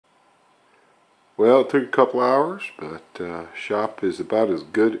Well, it took a couple hours, but shop is about as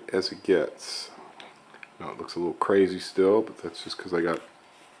good as it gets. Now, it looks a little crazy still, but that's just because I got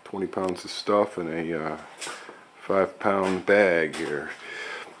 20 pounds of stuff in a 5-pound bag here.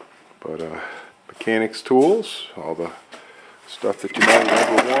 But mechanics tools, all the stuff that you might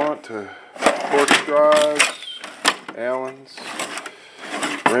ever want, torque drives, Allens,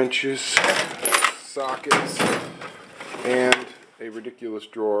 wrenches, sockets, and a ridiculous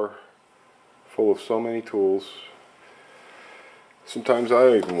drawer full of so many tools. Sometimes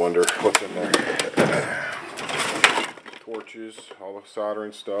I even wonder what's in there. Torches, all the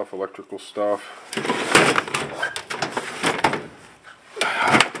soldering stuff, electrical stuff,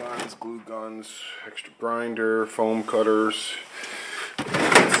 guns, glue guns, extra grinder, foam cutters,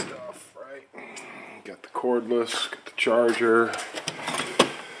 stuff, right? Got the cordless, got the charger,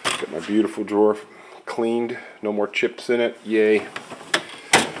 got my beautiful drawer cleaned, no more chips in it, yay.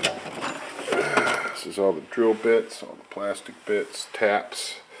 This is all the drill bits, all the plastic bits,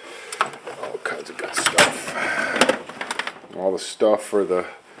 taps, all kinds of good stuff. All the stuff for the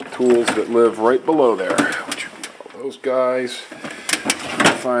tools that live right below there, which would be all those guys. And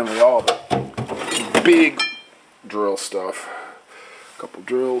finally, all the big drill stuff. A couple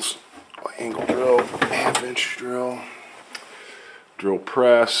drills, angle drill, half-inch drill, drill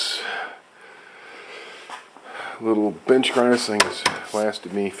press, little bench grinder. This thing has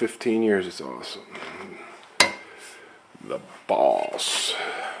lasted me 15 years. It's awesome. The boss,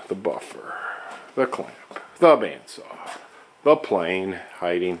 the buffer, the clamp, the bandsaw, the plane,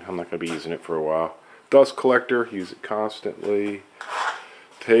 hiding. I'm not going to be using it for a while. Dust collector, use it constantly.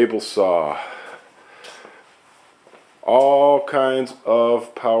 Table saw. All kinds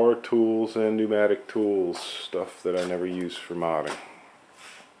of power tools and pneumatic tools. Stuff that I never use for modding.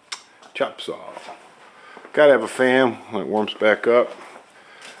 Chop saw. Gotta have a fan when it warms back up.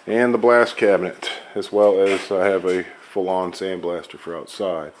 And the blast cabinet, as well as I have a full-on sandblaster for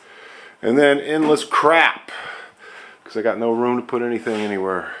outside. And then endless crap, because I got no room to put anything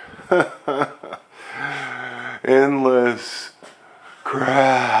anywhere. Endless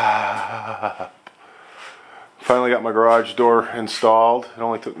crap. Finally got my garage door installed. It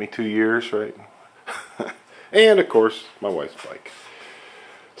only took me 2 years, right? And of course, my wife's bike.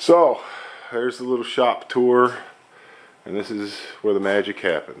 So, there's the little shop tour. And this is where the magic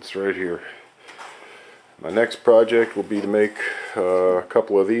happens, right here. My next project will be to make a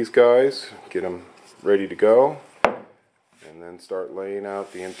couple of these guys, get them ready to go, and then start laying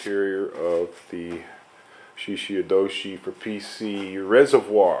out the interior of the Shishi Adoshi for PC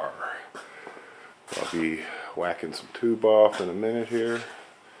reservoir. I'll be whacking some tube off in a minute here.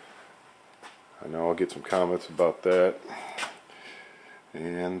 I know I'll get some comments about that.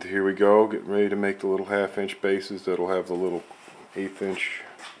 And here we go, getting ready to make the little 1/2-inch bases that'll have the little 1/8-inch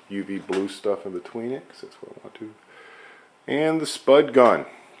UV blue stuff in between it, because that's what I want to. And the spud gun.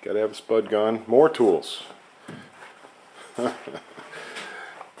 Gotta have a spud gun. More tools.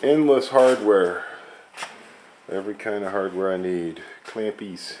 Endless hardware. Every kind of hardware I need.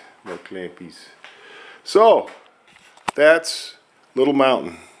 Clampies. More clampies. So, that's Little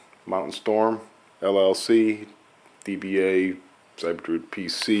Mountain. Mountain Storm, LLC, DBA, Cyberdruid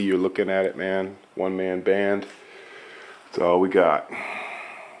PC. You're looking at it, man. One-man band. That's all we got.